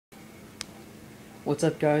What's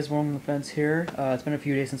up, guys? We're on the fence here. It's been a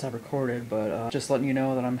few days since I've recorded, but just letting you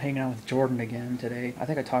know that I'm hanging out with Jordan again today. I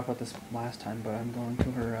think I talked about this last time, but I'm going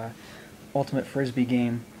to her ultimate frisbee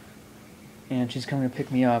game, and she's coming to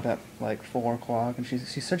pick me up at like 4 o'clock. And she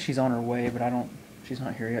said she's on her way, but she's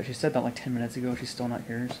not here yet. She said that like 10 minutes ago. She's still not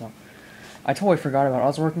here, so I totally forgot about it. I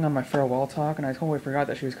was working on my farewell talk, and I totally forgot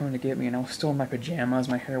that she was coming to get me, and I was still in my pajamas.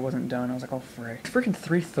 My hair wasn't done. I was like, oh, frick. It's freaking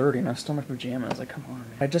 3:30, and I was still in my pajamas. Like, come on,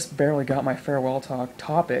 man. I just barely got my farewell talk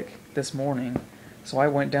topic this morning, so I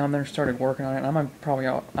went down there and started working on it, and I'm probably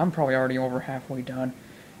already over halfway done.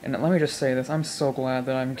 And let me just say this. I'm so glad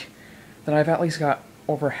that I've at least got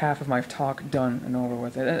over half of my talk done and over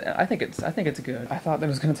with. I think it's good. I thought that it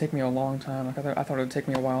was going to take me a long time. Like, I thought it would take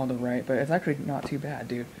me a while to write, but it's actually not too bad,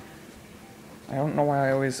 dude. I don't know why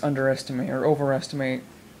I always underestimate or overestimate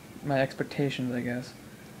my expectations, I guess.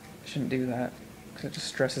 I shouldn't do that, because it just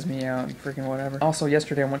stresses me out and freaking whatever. Also,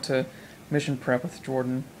 yesterday I went to mission prep with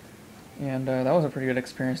Jordan, and that was a pretty good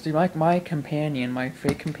experience. Dude, my companion, my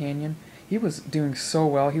fake companion, he was doing so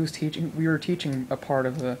well. He was we were teaching a part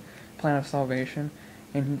of the Plan of Salvation,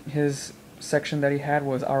 and his section that he had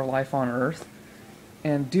was Our Life on Earth.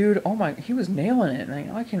 And dude, oh my, he was nailing it, man.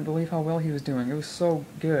 I can't believe how well he was doing. It was so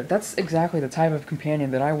good. That's exactly the type of companion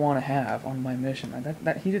that I want to have on my mission.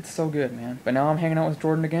 He did so good, man. But now I'm hanging out with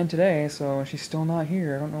Jordan again today, so she's still not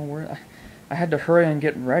here. I don't know where. I had to hurry and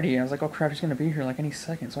get ready. I was like, oh crap, she's gonna be here like any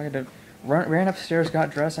second. So I had to ran upstairs, got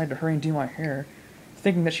dressed. I had to hurry and do my hair,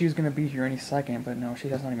 thinking that she was gonna be here any second. But no, she's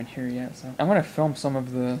not even here yet. So I'm gonna film some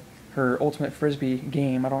of her ultimate frisbee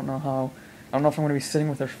game. I don't know if I'm gonna be sitting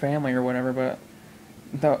with her family or whatever, but.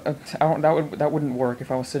 That wouldn't work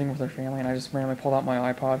if I was sitting with her family and I just randomly pulled out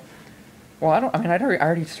my iPod. Well, I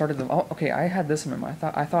already started the. Oh, okay, I had this in my mind.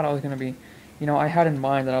 I thought I was gonna be, I had in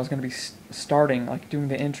mind that I was gonna be starting like doing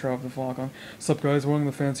the intro of the vlog. What's up, guys? We're on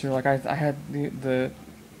the fence here. Like I had the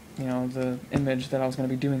image that I was gonna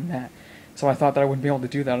be doing that. So I thought that I wouldn't be able to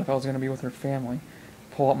do that if I was gonna be with her family.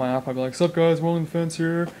 Pull out my iPod, be like, "What's up, guys? We're on the fence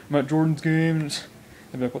here. I'm at Jordan's game." And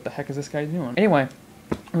they'd be like, "What the heck is this guy doing?" Anyway.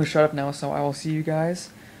 I'm gonna shut up now, so I will see you guys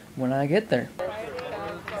when I get there.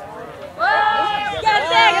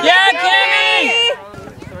 Yeah, Kimmy!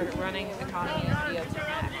 Running economy is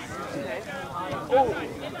B.o.M.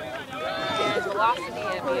 And velocity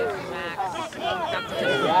at B.o.M. max.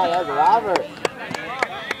 Yeah, that's Robert.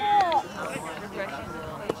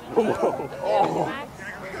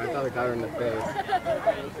 I thought I got her in the face.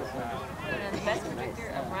 And then the best predictor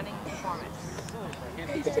of running performance. The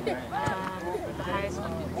highest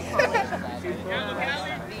correlation between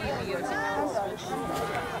B.o.M. which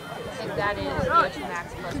I think that is B.o.M. max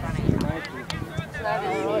plus running time. So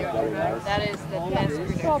that is the best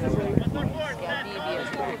predictor. Yeah,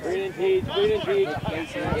 B.o.M. Green and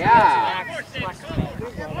peach. Yeah. max plus running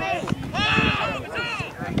time.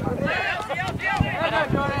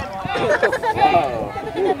 Whoa.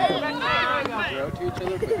 Grow to each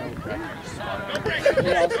other, but don't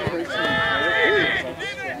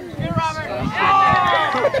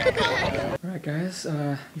Alright guys,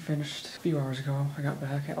 we finished a few hours ago. I got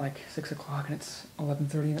back at like 6 o'clock and it's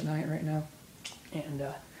 11:30 at night right now. And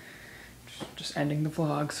just ending the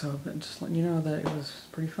vlog, so just letting you know that it was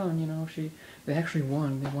pretty fun, they actually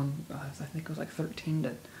won. They won, I think it was like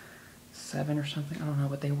 13-7 or something. I don't know,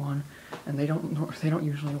 but they won. And they don't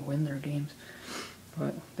usually win their games.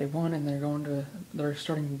 But they won, and they're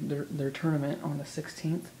starting their tournament on the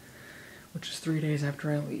 16th, which is 3 days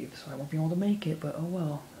after I leave. So I won't be able to make it, but oh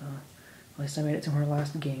well. At least I made it to our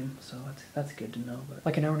last game, so that's good to know. But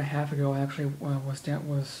like an hour and a half ago, I actually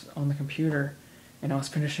was on the computer, and I was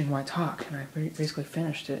finishing my talk, and I basically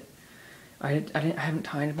finished it. I haven't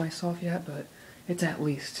timed myself yet, but it's at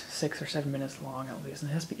least 6 or 7 minutes long at least,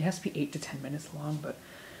 and it has to be 8 to 10 minutes long. But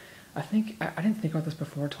I didn't think about this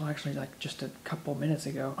before until actually like just a couple minutes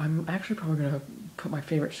ago. I'm actually probably gonna put my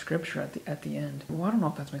favorite scripture at the end. Well, I don't know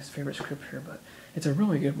if that's my favorite scripture, but it's a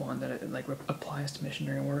really good one that it applies to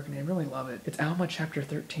missionary work, and I really love it. It's Alma chapter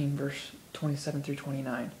 13, verse 27 through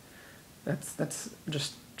 29. That's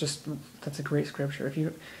a great scripture.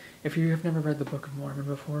 If you have never read the Book of Mormon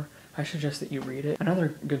before, I suggest that you read it.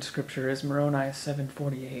 Another good scripture is Moroni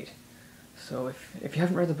 7:48. So if you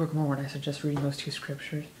haven't read the Book of Mormon, I suggest reading those two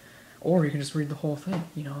scriptures. Or you can just read the whole thing,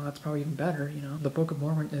 that's probably even better, The Book of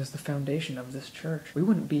Mormon is the foundation of this church. We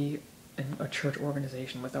wouldn't be in a church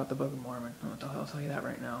organization without the Book of Mormon. I'll tell you that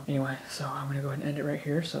right now. Anyway, so I'm going to go ahead and end it right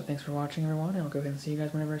here. So thanks for watching, everyone, and I'll go ahead and see you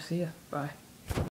guys whenever I see you. Bye.